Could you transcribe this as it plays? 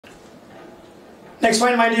Next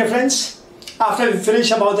point, my dear friends, after we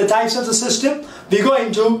finish about the types of the system, we go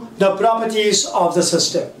into the properties of the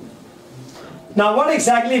system. Now, what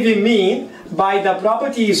exactly we mean by the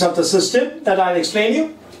properties of the system that I'll explain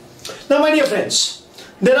you. Now, my dear friends,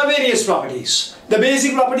 there are various properties. The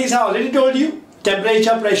basic properties I already told you: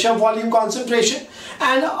 temperature, pressure, volume, concentration,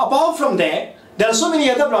 and apart from there are so many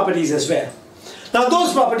other properties as well. Now,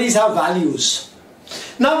 those properties have values.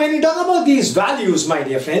 Now, when you talk about these values, my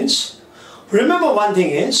dear friends, remember one thing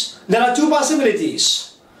is, there are two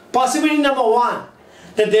possibilities. Possibility number one,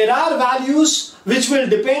 that there are values which will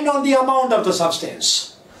depend on the amount of the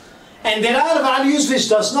substance. And there are values which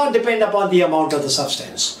does not depend upon the amount of the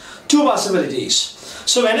substance. Two possibilities.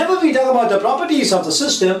 So whenever we talk about the properties of the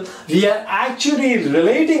system, we are actually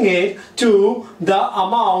relating it to the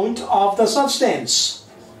amount of the substance.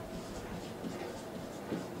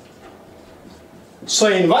 So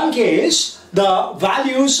in one case, the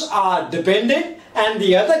values are dependent, and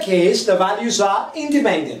the other case, the values are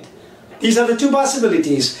independent. These are the two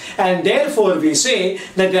possibilities, and therefore we say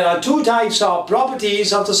that there are two types of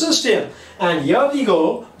properties of the system. And here we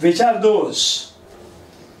go, which are those?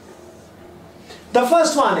 The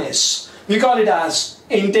first one is, we call it as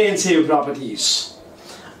intensive properties.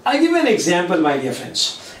 I'll give you an example, my dear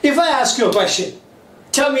friends. If I ask you a question,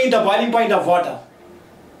 tell me the boiling point of water.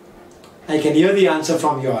 I can hear the answer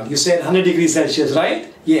from you all. You said 100 degrees Celsius,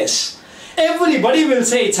 right? Yes. Everybody will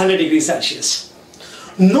say it's 100 degrees Celsius.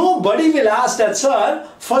 Nobody will ask that, sir,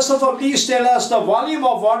 first of all, please tell us the volume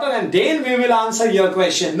of water and then we will answer your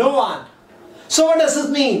question. No one. So what does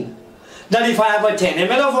it mean? That if I have a 10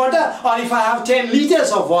 ml of water or if I have 10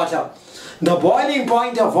 liters of water, the boiling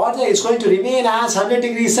point of water is going to remain as 100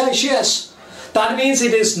 degrees Celsius. That means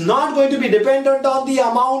it is not going to be dependent on the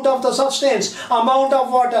amount of the substance, amount of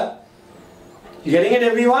water. You getting it,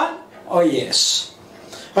 everyone? Oh yes.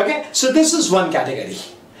 Okay, so this is one category.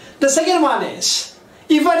 The second one is,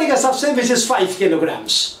 if I take a substance which is 5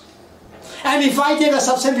 kilograms and if I take a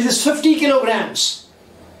substance which is 50 kilograms,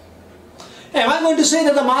 am I going to say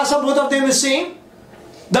that the mass of both of them is same?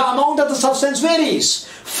 The amount of the substance varies.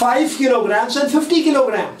 5 kilograms and 50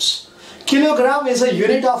 kilograms. Kilogram is a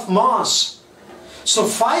unit of mass. So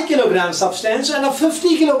 5 kilogram substance and a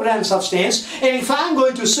 50 kilogram substance, and if I am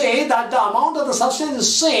going to say that the amount of the substance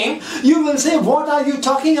is same, you will say, what are you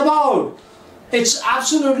talking about? It's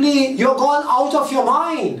absolutely, you're gone out of your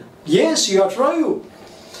mind. Yes, you are true.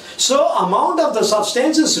 So amount of the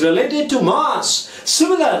substance is related to mass.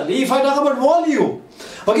 Similarly, if I talk about volume,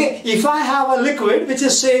 okay, if I have a liquid which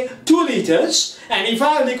is say 2 liters, and if I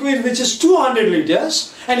have a liquid which is 200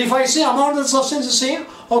 liters, and if I say amount of the substance is same,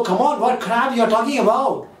 oh come on, what crap you are talking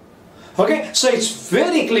about? Okay, so it's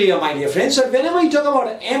very clear, my dear friends, that whenever you talk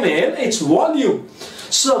about ml, it's volume.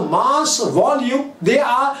 So mass, volume, they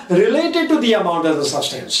are related to the amount of the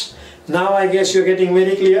substance. Now I guess you're getting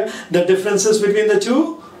very clear the differences between the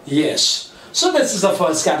two? Yes. So this is the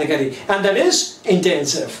first category, and that is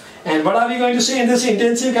intensive. And what are we going to say in this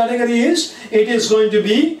intensive category is, it is going to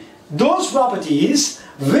be those properties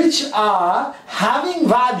which are having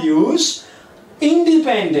values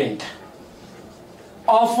independent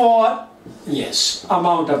of what? Yes,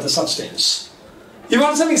 amount of the substance. You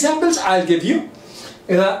want some examples? I'll give you.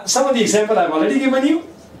 Some of the examples I've already given you.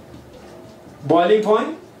 Boiling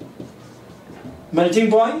point,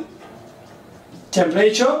 melting point,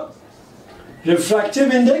 temperature,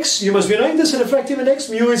 refractive index. You must be knowing this refractive index.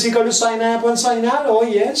 Mu is equal to sin I upon sin R. Oh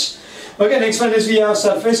yes. Okay, next one is we have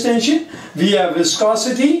surface tension. We have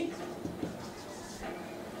viscosity.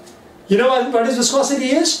 You know what is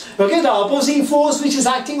viscosity is? Okay, the opposing force which is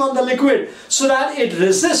acting on the liquid so that it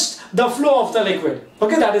resists the flow of the liquid.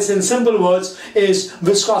 Okay, that is in simple words is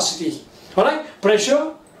viscosity. Alright,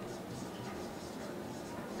 pressure,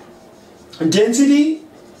 density.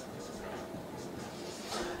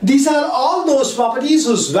 These are all those properties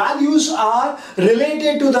whose values are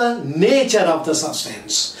related to the nature of the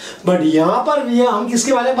substance. But यहाँ पर भी हम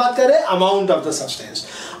किसके बारे में बात कर रहे हैं? Amount of the substance.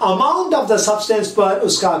 Amount of the substance पर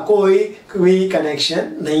उसका कोई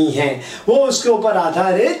कनेक्शन नहीं है, वो उसके ऊपर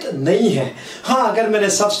आधारित नहीं है. हाँ, अगर मैंने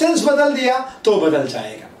substance बदल दिया तो बदल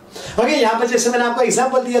जाएगा. ओके, यहाँ पर जैसे मैंने आपको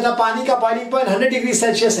एग्जांपल दिया था, पानी का बॉइलिंग पॉइंट 100 डिग्री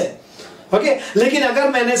सेल्सियस है. ओके, लेकिन अगर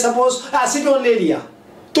मैंने सपोज एसीटोन ले लिया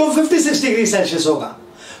तो 56 डिग्री सेल्सियस होगा.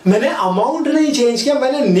 मैंने अमाउंट नहीं चेंज किया,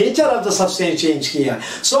 मैंने nature of the substance change किया.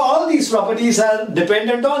 So all these properties are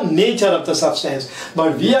dependent on nature of the substance,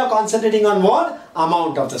 but we are concentrating on what?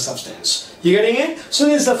 Amount of the substance. You getting it? So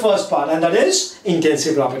this is the first part, and that is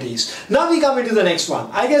intensive properties. Now we come into the next one.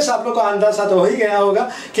 I guess आप लोग को अंदाजा तो हो ही गया होगा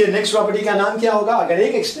कि next property का नाम क्या होगा. अगर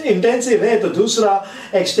एक intensive है तो दूसरा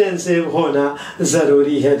extensive होना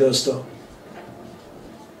जरूरी है दोस्तों.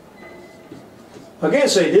 Okay,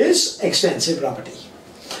 so it is extensive property.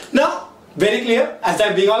 Now, very clear, as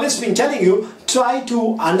I've always been telling you, try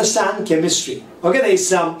to understand chemistry. Okay, there is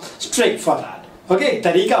some trick for that. Okay, एक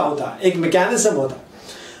तरीका होता, एक mechanism होता.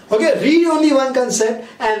 Okay, read only one concept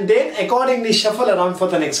and then accordingly shuffle around for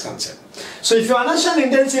the next concept. So if you understand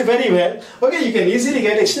intensive very well, okay, you can easily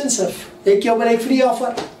get extensive. एक के ऊपर एक free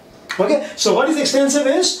offer. Okay, so what is extensive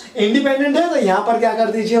is independent है, तो यहाँ पर क्या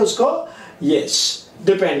कर दीजिए उसको? Yes,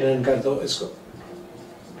 dependent कर दो इसको.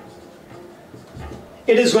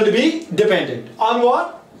 It is going to be dependent on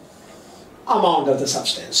what? Amount of the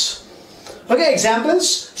substance. Okay,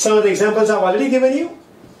 examples. Some of the examples I've already given you.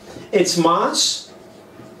 Its mass,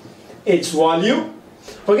 its volume,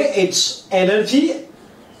 okay, its energy,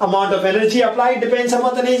 amount of energy applied depends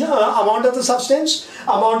upon the amount of the substance.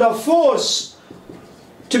 Amount of force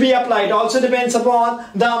to be applied also depends upon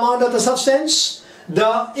the amount of the substance.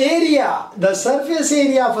 The area, the surface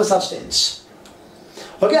area of a substance.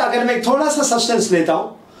 Okay, अगर मैं थोड़ा सा substance लेता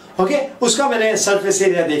हूँ, okay, उसका मैंने surface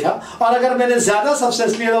area देखा, और अगर मैंने ज्यादा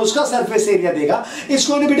सब्सटेंस लिया तो उसका सरफेस एरिया देखा, it's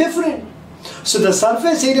going to be different. So the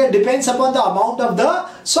surface area depends upon the amount of the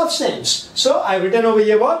substance. So I've written over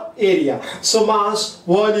here what? Area. So mass,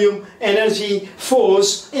 volume, energy,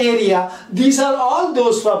 force, area, these are all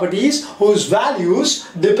those properties whose values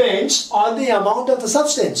depends on the amount of the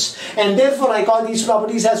substance. And therefore I call these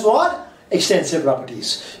properties as what? Extensive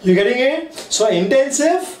properties. You getting it? So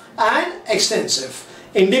intensive and extensive.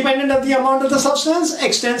 Independent of the amount of the substance,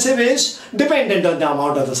 extensive is dependent on the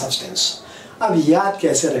amount of the substance. अब याद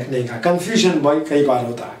कैसे रखने का confusion बहुत कई बार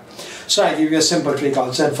होता है. So I give you a simple trick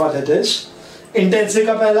also, and for that is intensive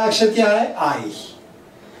का पहला अक्षर क्या है? I.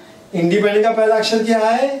 Independent का पहला अक्षर क्या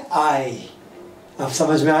है? I. अब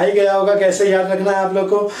समझ में आ ही गया होगा कैसे याद रखना है आप लोग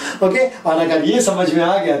को. ओके, और अगर ये समझ में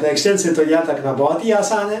आ गया तो एक्सटेंसिव तो याद रखना बहुत ही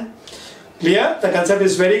आसान है. Clear? The concept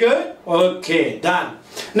is very good. Okay, done.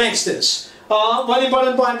 Next is one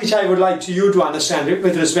important point which I would like you to understand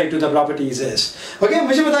with respect to the properties is, okay,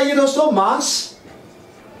 मुझे बताइए दोस्तों, mass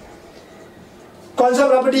कौन सा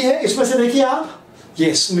प्रॉपर्टी है? इसमें से देखिए आप.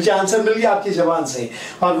 Yes, मुझे आंसर मिल गया आपकी जबान से,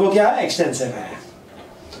 और वो क्या है? एक्सटेंसिव है.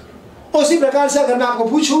 उसी प्रकार से अगर मैं आपको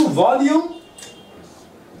पूछूं वॉल्यूम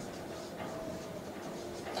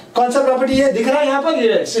कौन सा प्रॉपर्टी है, दिख रहा है यहाँ पर?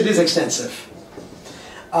 Yes, it is extensive.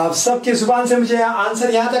 अब सबकी जुबान से मुझे आंसर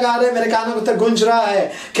यहाँ तक आ रहे हैं, मेरे कानों तक गूंज रहा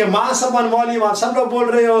है कि मास अपन वॉल्यूम. आप सब लोग बोल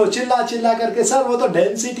रहे हो चिल्ला चिल्ला करके, सर वो तो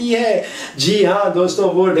डेंसिटी है. जी हाँ दोस्तों,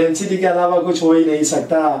 वो डेंसिटी के अलावा कुछ हो ही नहीं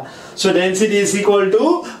सकता. सो density is equal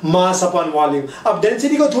to mass upon volume. अब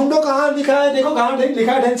डेंसिटी को ढूंढो, कहाँ लिखा है? देखो कहाँ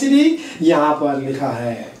लिखा है डेंसिटी, यहाँ पर लिखा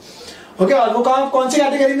है. ओके, और वो कौन सी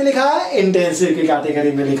कैटेगरी में लिखा है? इंटेंसिव की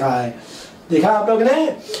कैटेगरी में लिखा है. देखा आप लोग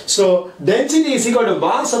ने? So density is equal to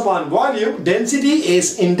mass upon volume. Density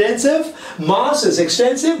is intensive, mass is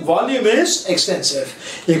extensive, volume is extensive.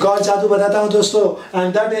 एक और जादू बताता हूं दोस्तों,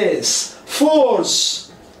 and that is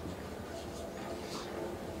force.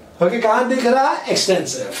 Okay, कहां दिख रहा है?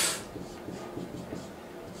 Extensive.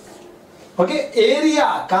 Okay, area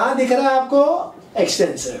कहां दिख रहा है आपको?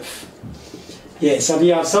 Extensive. Yes, अभी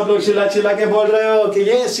आप सब लोग चिल्ला चिल्ला के बोल रहे हो कि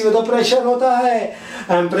yes, ये तो प्रेशर होता है,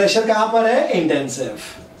 एंड प्रेशर कहां पर है? इंटेंसिव.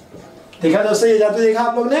 देखा दोस्तों, ये जादू देखा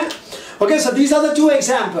आप लोग ने? Okay, so these are the two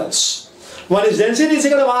examples. One is density is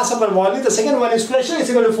equal to mass upon volume. The second one is pressure is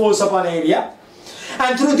equal to force upon area.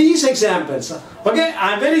 And through these examples, okay,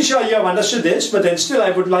 I'm very sure you have understood this, but then still I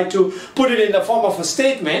would like to put it in the form of a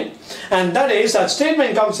statement, and that is, that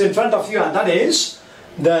statement comes in front of you, and that is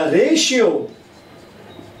the ratio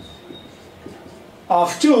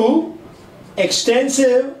of two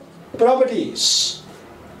extensive properties.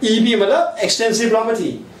 EB मतलब extensive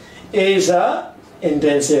property is a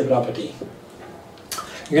intensive property.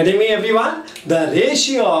 You getting me, everyone? The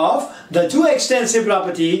ratio of the two extensive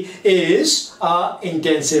property is a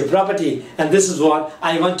intensive property, and this is what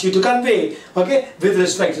I want you to convey, okay, with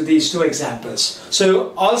respect to these two examples.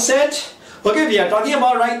 So all set? Okay, we are talking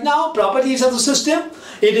about right now properties of the system.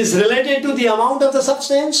 It is related to the amount of the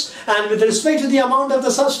substance, and with respect to the amount of the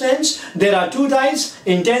substance, there are two types,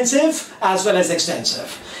 intensive as well as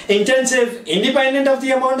extensive. Intensive, independent of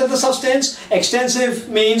the amount of the substance. Extensive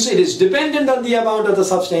means it is dependent on the amount of the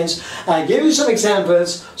substance. I gave you some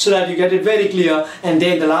examples so that you get it very clear, and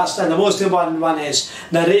then the last and the most important one is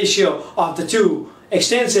the ratio of the two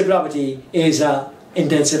extensive property is a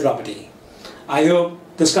intensive property. I hope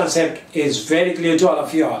this concept is very clear to all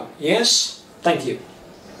of you all. Yes? Thank you.